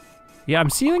 Yeah, I'm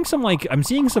seeing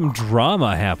some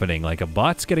drama happening. Like a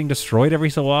bot's getting destroyed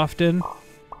every so often.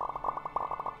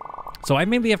 So I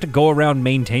maybe have to go around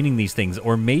maintaining these things,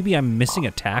 or maybe I'm missing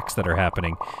attacks that are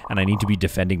happening, and I need to be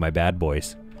defending my bad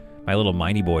boys, my little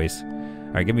miney boys.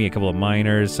 All right, give me a couple of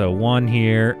miners. So 1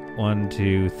 here, 1,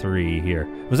 2, 3 here.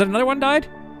 Was that another one died?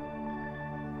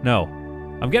 No,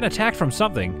 I'm getting attacked from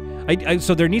something.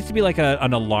 So there needs to be like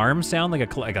an alarm sound,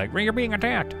 like you're being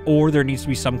attacked, or there needs to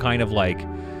be some kind of like.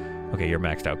 Okay, you're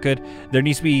maxed out. Good. There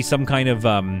needs to be some kind of,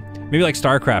 maybe like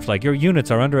StarCraft, like your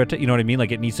units are under attack. You know what I mean?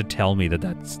 Like it needs to tell me that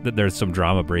there's some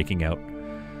drama breaking out.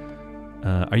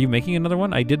 Are you making another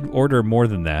one? I did order more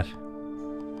than that.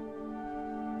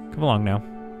 Come along now.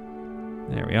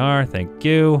 There we are. Thank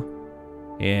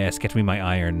you. Yes, get me my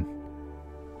iron.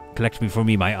 Collect me for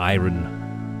me my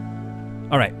iron.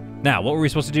 All right. Now, what were we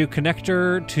supposed to do?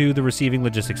 Connector to the receiving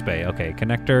logistics bay. Okay,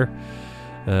 connector.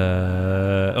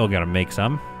 Oh, gotta make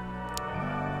some.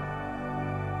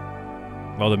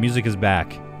 Well, the music is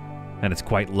back, and it's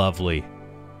quite lovely.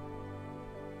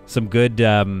 Some good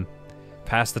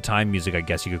pass the time music, I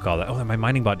guess you could call that. Oh, my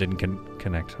mining bot didn't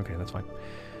connect. Okay, that's fine.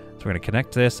 So we're going to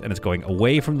connect this, and it's going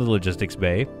away from the logistics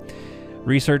bay.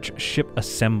 Research ship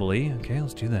assembly. Okay,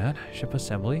 let's do that. Ship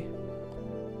assembly.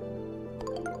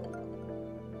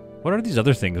 What are these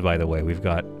other things, by the way? We've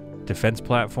got defense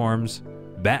platforms,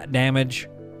 bat damage,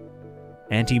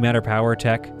 antimatter power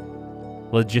tech,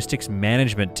 logistics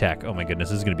management tech. Oh my goodness,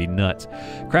 this is going to be nuts.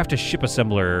 Craft a ship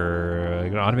assembler.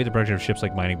 Going to automate the production of ships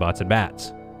like mining bots and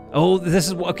bats. Oh, this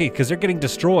is... Okay, because they're getting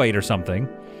destroyed or something.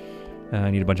 I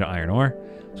need a bunch of iron ore.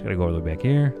 Just got to go all the way back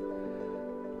here.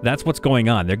 That's what's going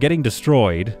on. They're getting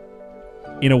destroyed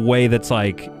in a way that's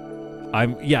like...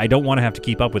 I don't want to have to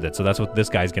keep up with it, so that's what this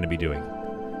guy's going to be doing.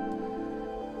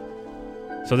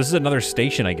 So this is another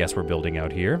station, I guess, we're building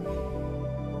out here.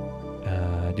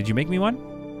 Did you make me one?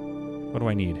 What do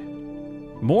I need?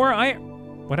 More iron?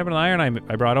 What happened to the iron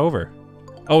I brought over?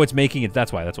 Oh, it's making it.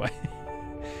 That's why. That's why.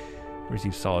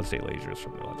 Receive solid-state lasers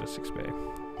from the logistics bay.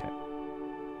 Okay.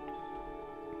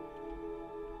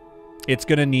 It's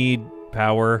going to need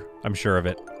power. I'm sure of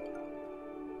it.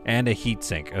 And a heat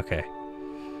sink. Okay.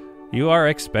 You are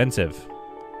expensive.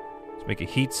 Let's make a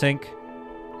heat sink.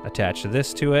 Attach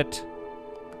this to it.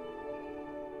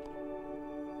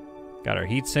 Got our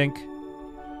heat sink.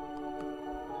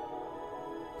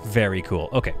 Very cool.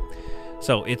 Okay.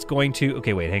 So it's going to...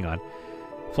 Okay, wait, hang on.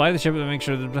 Fly the ship and make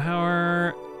sure the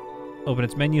power... Open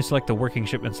its menu, select the working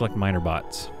ship, and select miner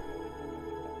bots.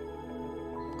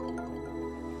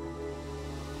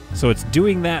 So it's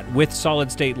doing that with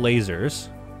solid-state lasers.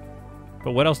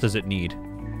 But what else does it need?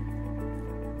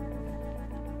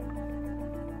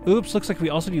 Oops, looks like we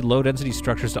also need low-density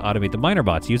structures to automate the miner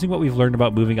bots. Using what we've learned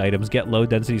about moving items, get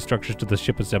low-density structures to the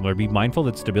ship assembler. Be mindful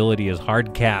that stability is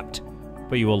hard-capped.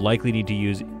 but you will likely need to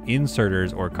use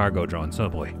inserters or cargo drones. Oh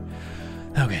boy.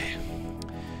 Okay.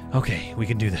 Okay, we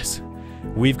can do this.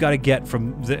 We've got to get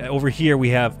from over here. We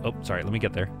have. Oh, sorry. Let me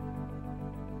get there.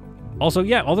 Also,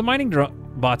 yeah, all the mining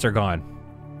bots are gone.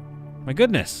 My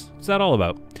goodness, what's that all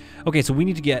about? Okay, so we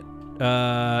need to get.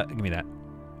 Give me that.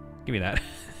 Give me that.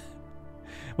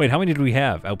 Wait, how many did we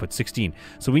have? Output 16.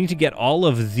 So we need to get all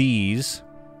of these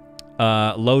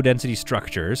low density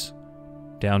structures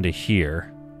down to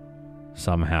here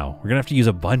somehow. We're gonna have to use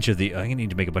a bunch of the. I'm gonna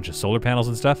need to make a bunch of solar panels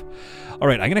and stuff. All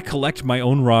right, I'm gonna collect my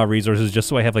own raw resources just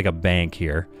so I have like a bank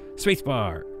here.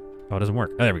 Spacebar. Oh, it doesn't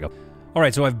work. Oh, there we go. All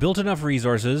right, so I've built enough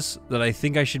resources that I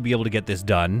think I should be able to get this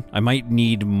done. I might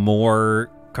need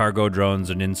more cargo drones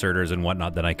and inserters and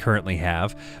whatnot than I currently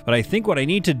have, but I think what I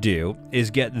need to do is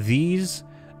get these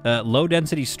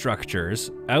low-density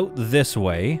structures out this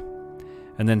way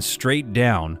and then straight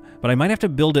down, but I might have to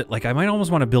build it, like, I might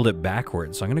almost want to build it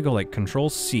backwards, so I'm going to go, like,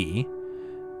 Control-C.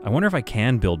 I wonder if I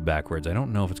can build backwards. I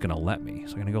don't know if it's going to let me,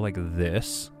 so I'm going to go like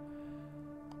this.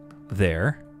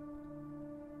 There.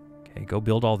 Okay, go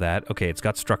build all that. Okay, it's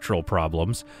got structural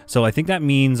problems, so I think that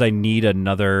means I need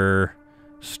another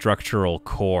structural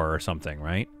core or something,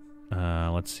 right?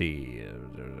 Let's see.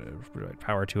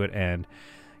 Power to it, and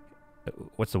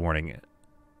what's the warning?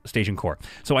 Station core.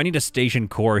 So I need a station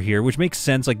core here, which makes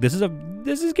sense. Like this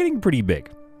is getting pretty big.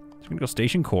 So we're gonna go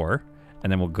station core,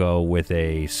 and then we'll go with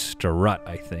a strut,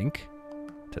 I think,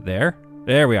 to there.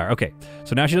 There we are. Okay.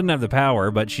 So now she doesn't have the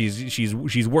power, but she's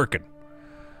working.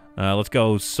 Let's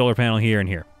go solar panel here and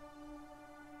here.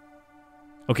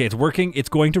 Okay, it's working. It's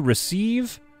going to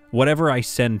receive whatever I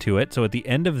send to it. So at the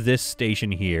end of this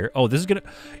station here, oh, this is gonna,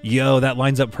 yo, that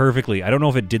lines up perfectly. I don't know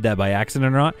if it did that by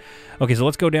accident or not. Okay, so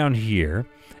let's go down here,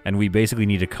 and we basically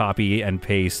need to copy and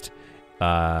paste,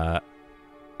 oh,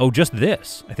 just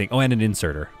this, I think. Oh, and an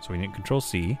inserter. So we need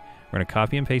Control-C. We're gonna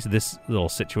copy and paste this little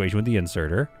situation with the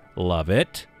inserter. Love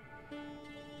it.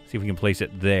 See if we can place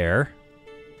it there.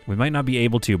 We might not be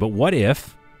able to, but what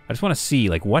if, I just wanna see,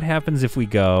 like, what happens if we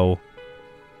go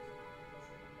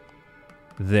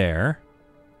there.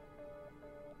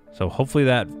 So hopefully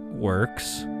that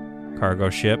works. Cargo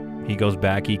ship. He goes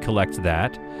back. He collects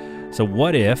that. So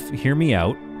what if, hear me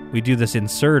out, we do this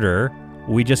inserter,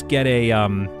 we just get a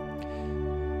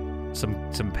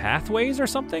some pathways or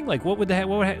something? Like what would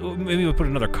maybe we'll put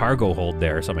another cargo hold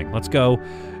there or something. Let's go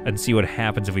and see what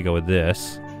happens if we go with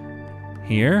this.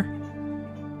 Here.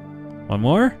 One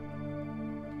more.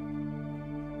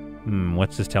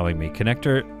 What's this telling me?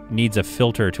 Connector needs a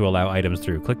filter to allow items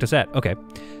through. Click to set. Okay.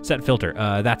 Set filter.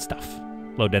 That stuff.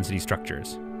 Low density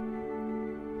structures.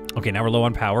 Okay, now we're low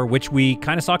on power, which we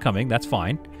kind of saw coming. That's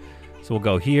fine. So we'll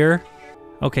go here.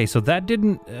 Okay, so that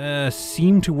didn't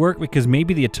seem to work because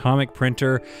maybe the atomic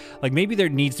printer, like maybe there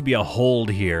needs to be a hold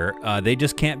here. They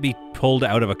just can't be pulled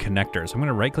out of a connector. So I'm going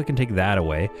to right click and take that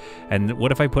away. And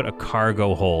what if I put a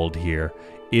cargo hold here?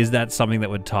 Is that something that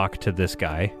would talk to this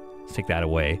guy? Let's take that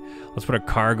away. Let's put a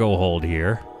cargo hold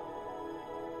here.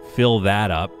 Fill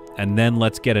that up. And then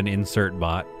let's get an insert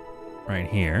bot right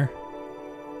here.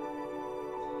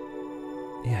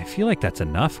 Yeah, I feel like that's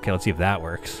enough. Okay, let's see if that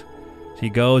works. So he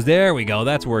goes, there we go,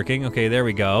 that's working. Okay, there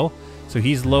we go. So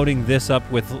he's loading this up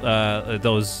with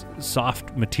those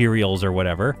soft materials or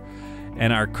whatever.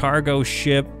 And our cargo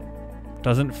ship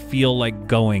doesn't feel like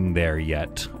going there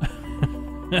yet.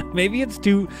 Maybe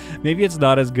it's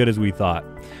not as good as we thought.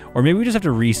 Or maybe we just have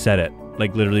to reset it.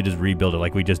 Like literally just rebuild it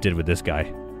like we just did with this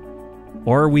guy.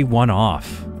 Or are we one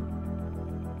off?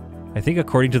 I think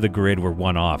according to the grid, we're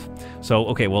one off. So,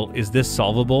 okay, well, is this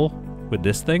solvable with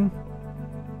this thing?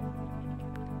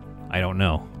 I don't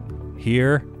know.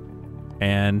 Here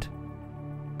and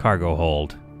cargo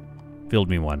hold. Build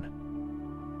me one.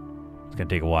 It's gonna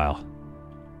take a while.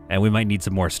 And we might need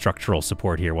some more structural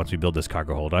support here once we build this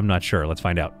cargo hold. I'm not sure. Let's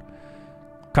find out.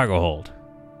 Cargo hold.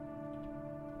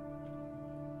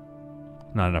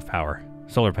 Not enough power.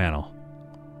 Solar panel.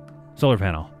 Solar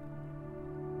panel.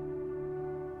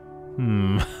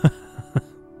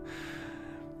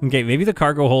 Okay, maybe the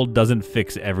cargo hold doesn't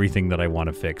fix everything that I want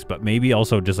to fix, but maybe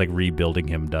also just like rebuilding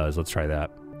him does. Let's try that.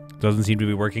 Doesn't seem to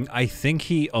be working. I think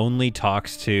he only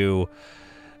talks to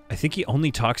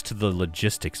the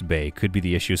logistics bay. Could be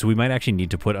the issue. So we might actually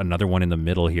need to put another one in the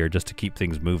middle here just to keep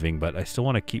things moving, but I still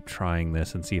want to keep trying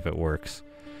this and see if it works.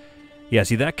 Yeah,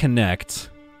 see, that connects,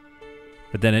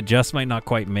 but then it just might not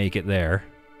quite make it there.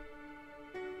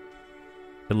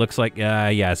 It looks like,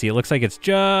 yeah, see, it looks like it's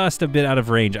just a bit out of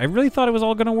range. I really thought it was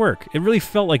all going to work. It really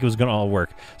felt like it was going to all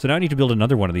work. So now I need to build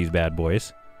another one of these bad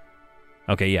boys.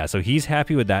 Okay, yeah, so he's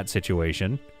happy with that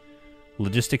situation.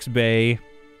 Logistics bay.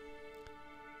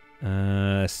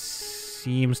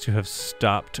 seems to have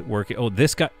stopped working. Oh,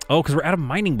 this guy. Oh, because we're out of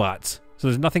mining bots. So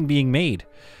there's nothing being made.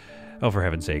 Oh, for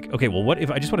heaven's sake. Okay, well, what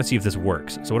if I just want to see if this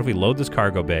works? So what if we load this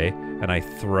cargo bay and I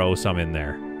throw some in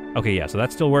there? Okay, yeah, so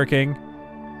that's still working.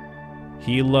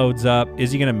 He loads up.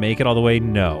 Is he going to make it all the way?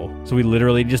 No. So we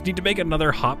literally just need to make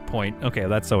another hop point. Okay,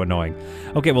 that's so annoying.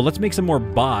 Okay, well, let's make some more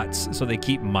bots so they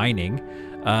keep mining.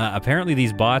 Apparently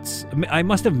these bots... I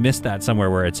must have missed that somewhere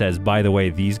where it says, by the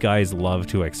way, these guys love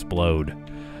to explode.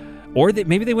 Or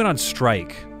maybe they went on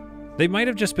strike. They might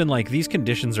have just been like, these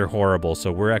conditions are horrible,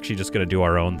 so we're actually just going to do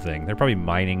our own thing. They're probably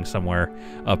mining somewhere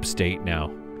upstate now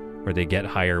where they get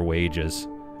higher wages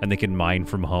and they can mine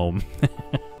from home.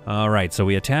 All right, so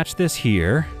we attach this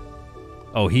here.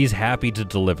 Oh, he's happy to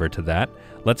deliver to that.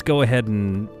 Let's go ahead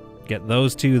and get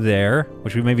those two there,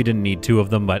 which we maybe didn't need two of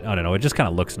them, but I don't know. It just kind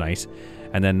of looks nice.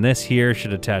 And then this here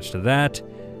should attach to that.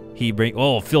 He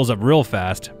fills up real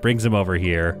fast, brings him over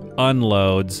here,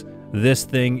 unloads. This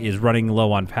thing is running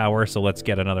low on power, so let's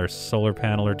get another solar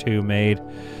panel or two made.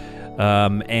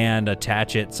 And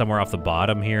attach it somewhere off the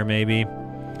bottom here, maybe.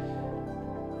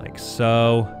 Like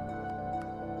so.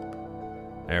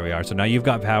 There we are. So now you've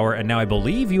got power, and now I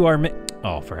believe you are...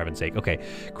 Oh, for heaven's sake. Okay.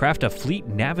 Craft a fleet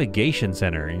navigation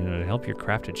center, to help your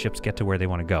crafted ships get to where they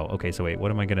want to go. Okay, so wait,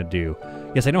 what am I going to do?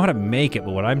 Yes, I know how to make it,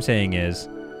 but what I'm saying is,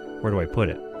 where do I put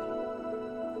it?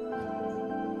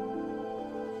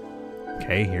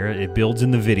 Okay, here it builds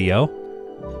in the video.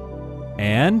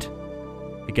 And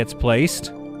it gets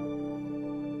placed.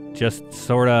 Just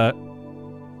sort of...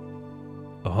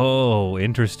 Oh,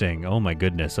 interesting. Oh my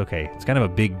goodness. Okay, it's kind of a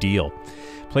big deal.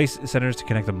 Place centers to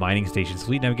connect the mining stations.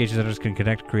 Fleet navigation centers can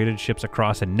connect created ships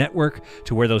across a network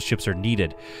to where those ships are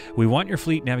needed. We want your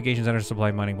fleet navigation center to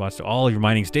supply mining bots to all of your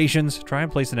mining stations. Try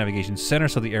and place the navigation center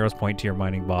so the arrows point to your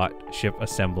mining bot ship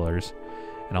assemblers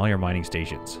and all your mining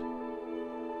stations.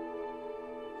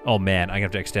 Oh man, I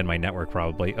have to extend my network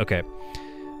probably. Okay.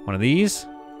 One of these.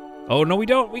 Oh, no, we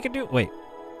don't. We can do... Wait.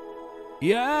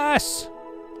 Yes!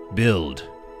 Build.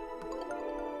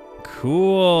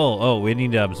 Cool. Oh, we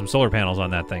need some solar panels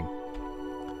on that thing.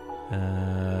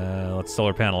 Let's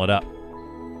solar panel it up.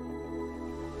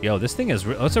 Yo, this thing is...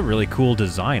 That's a really cool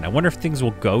design. I wonder if things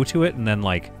will go to it and then,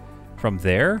 like, from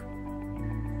there?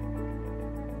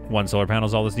 One solar panel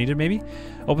is all that's needed, maybe?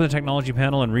 Open the technology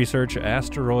panel and research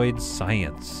asteroid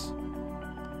science.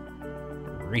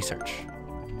 Research.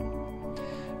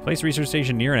 Place research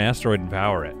station near an asteroid and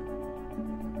power it.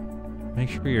 Make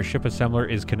sure your ship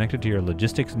assembler is connected to your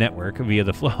logistics network via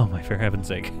the flow. Oh, my fair heaven's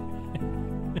sake.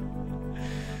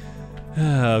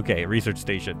 Okay, research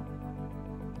station.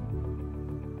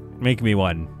 Make me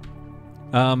one.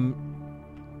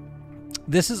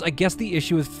 This is, I guess, the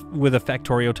issue with a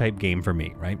Factorio type game for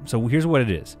me, right? So here's what it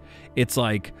is. It's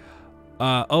like,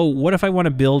 oh, what if I want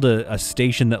to build a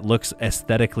station that looks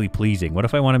aesthetically pleasing? What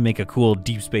if I want to make a cool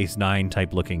Deep Space Nine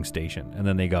type looking station? And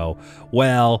then they go,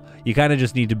 well, you kind of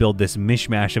just need to build this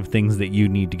mishmash of things that you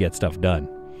need to get stuff done.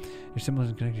 Your symbol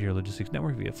is connected to your logistics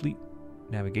network via Fleet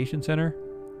Navigation Center.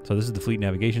 So this is the Fleet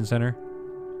Navigation Center.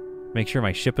 Make sure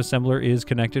my ship assembler is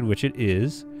connected, which it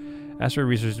is. Asteroid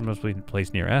research must be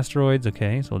placed near asteroids.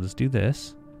 Okay, so I'll just do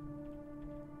this.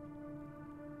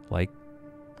 Like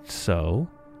so.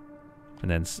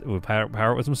 And then we'll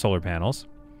power it with some solar panels.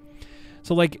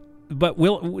 So like, but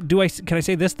can I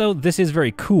say this though? This is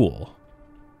very cool.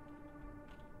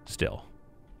 Still.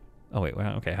 Oh wait,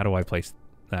 well, okay, how do I place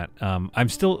that? I'm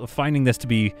still finding this to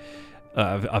be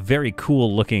a very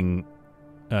cool looking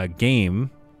game.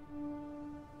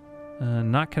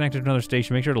 Not connected to another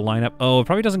station. Make sure to line up. Oh, it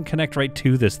probably doesn't connect right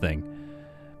to this thing.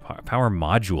 Power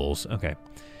modules. Okay.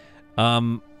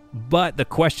 But the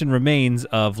question remains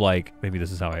of like, maybe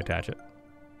this is how I attach it.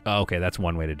 Oh, okay, that's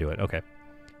one way to do it. Okay.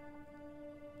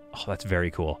 Oh, that's very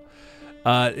cool.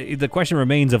 The question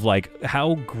remains of like,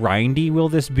 how grindy will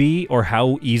this be, or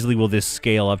how easily will this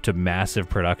scale up to massive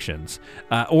productions?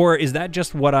 Or is that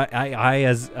just what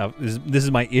this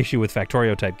is my issue with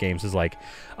Factorio type games, is like,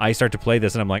 I start to play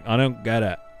this and I'm like, I don't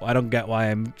get why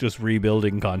I'm just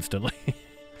rebuilding constantly.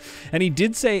 And it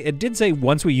did say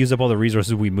once we use up all the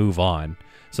resources, we move on.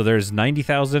 So there's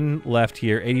 90,000 left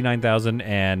here, 89,000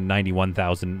 and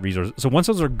 91,000 resources. So once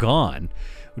those are gone,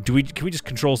 can we just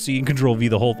Control C and Control V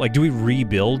the whole, like, do we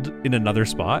rebuild in another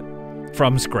spot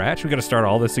from scratch? We got to start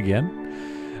all this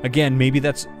again. Again, maybe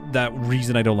that's that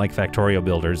reason I don't like Factorio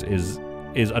builders is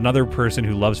another person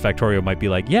who loves Factorio might be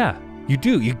like, yeah, you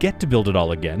do. You get to build it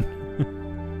all again.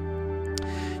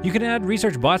 You can add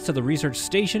research bots to the research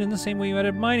station in the same way you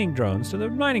added mining drones to the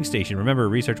mining station. Remember,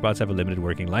 research bots have a limited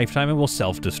working lifetime and will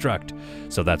self-destruct.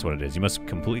 So that's what it is. You must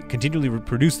continually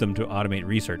reproduce them to automate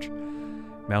research.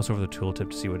 Mouse over the tooltip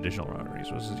to see what additional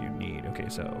resources you need. Okay,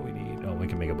 so we need... Oh, we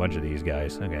can make a bunch of these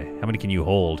guys. Okay, how many can you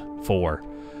hold? 4.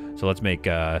 So let's make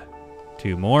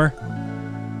 2 more.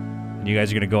 And you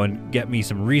guys are going to go and get me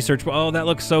some research. Oh, that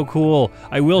looks so cool.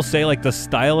 I will say, like, the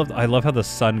style of... I love how the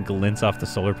sun glints off the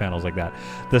solar panels like that.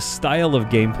 The style of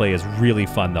gameplay is really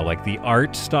fun, though. Like, the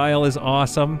art style is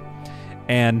awesome.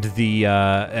 And the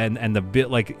and the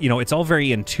bit, like, you know, it's all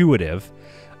very intuitive.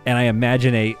 And I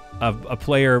imagine a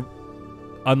player,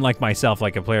 unlike myself,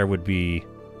 like a player would be,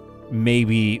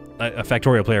 maybe a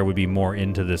Factorio player would be more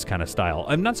into this kind of style.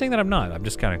 I'm not saying that I'm not. I'm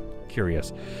just kind of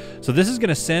curious. So this is going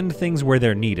to send things where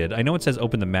they're needed. I know it says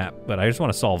open the map, but I just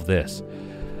want to solve this.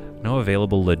 No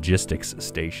available logistics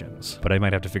stations, but I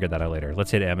might have to figure that out later.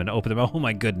 Let's hit M and open them. Oh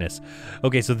my goodness.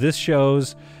 Okay, so this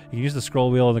shows you can use the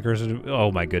scroll wheel and the cursor.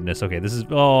 Oh my goodness. Okay, this is,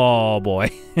 oh boy,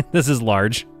 this is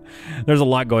large. There's a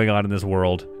lot going on in this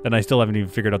world, and I still haven't even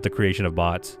figured out the creation of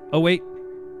bots. Oh wait,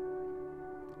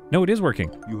 no, it is working.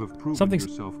 You have proven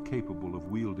yourself capable of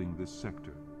wielding this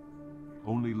sector.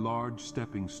 Only large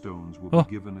stepping stones will be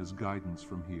given as guidance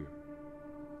from here.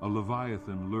 A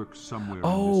Leviathan lurks somewhere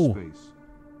in this space.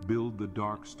 Build the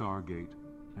Dark Stargate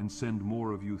and send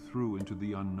more of you through into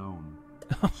the unknown,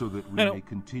 so that we may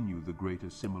continue the great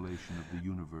assimilation of the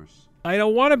universe. I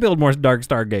don't want to build more Dark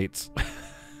Stargates.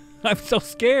 I'm so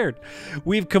scared.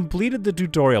 We've completed the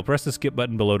tutorial. Press the skip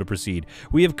button below to proceed.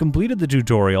 We have completed the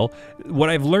tutorial. What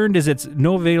I've learned is it's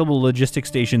no available logistic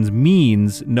stations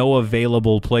means no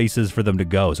available places for them to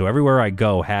go. So everywhere I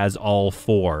go has all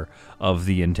 4 of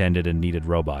the intended and needed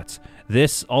robots.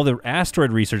 All the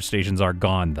asteroid research stations are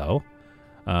gone, though.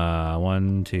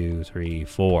 1, 2, 3,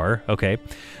 4. Okay.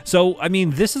 So, I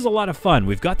mean, this is a lot of fun.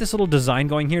 We've got this little design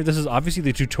going here. This is obviously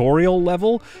the tutorial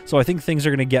level, so I think things are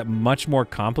going to get much more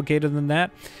complicated than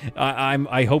that.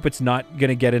 I hope it's not going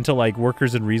to get into, like,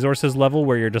 workers and resources level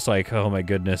where you're just like, oh my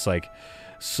goodness, like,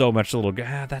 so much little...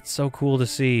 that's so cool to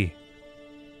see.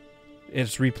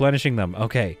 It's replenishing them.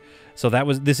 Okay. So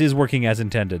this is working as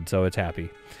intended, so it's happy.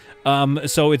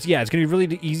 So it's going to be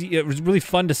really easy. It was really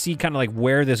fun to see kind of like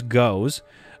where this goes.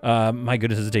 My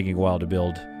goodness, it's taking a while to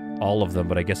build all of them,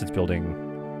 but I guess it's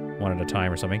building one at a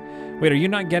time or something. Wait, are you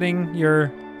not getting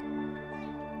your...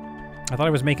 I thought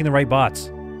I was making the right bots.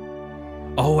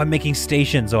 Oh, I'm making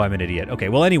stations. Oh, I'm an idiot. Okay,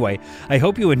 well, anyway, I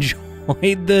hope you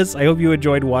enjoyed this. I hope you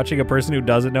enjoyed watching a person who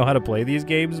doesn't know how to play these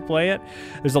games play it.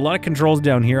 There's a lot of controls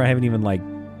down here I haven't even, like,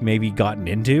 maybe gotten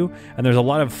into, and there's a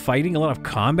lot of fighting, a lot of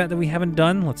combat that we haven't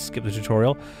done. Let's skip the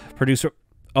tutorial. Producer...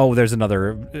 Oh, there's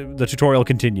another... The tutorial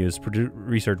continues.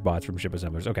 Research bots from ship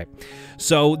assemblers. Okay.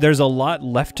 So there's a lot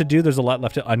left to do. There's a lot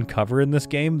left to uncover in this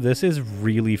game. This is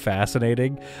really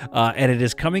fascinating, and it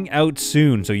is coming out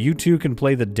soon, so you too can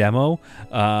play the demo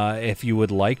if you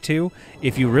would like to.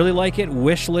 If you really like it,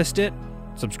 wish list it.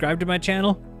 Subscribe to my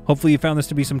channel. Hopefully you found this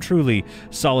to be some truly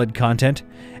solid content,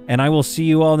 and I will see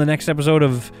you all in the next episode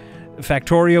of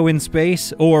Factorio in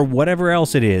Space, or whatever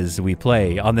else it is we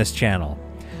play on this channel.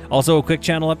 Also, a quick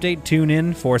channel update. Tune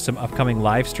in for some upcoming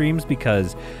live streams,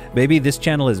 because, baby, this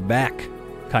channel is back,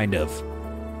 kind of,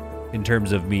 in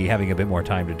terms of me having a bit more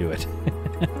time to do it.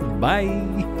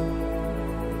 Bye!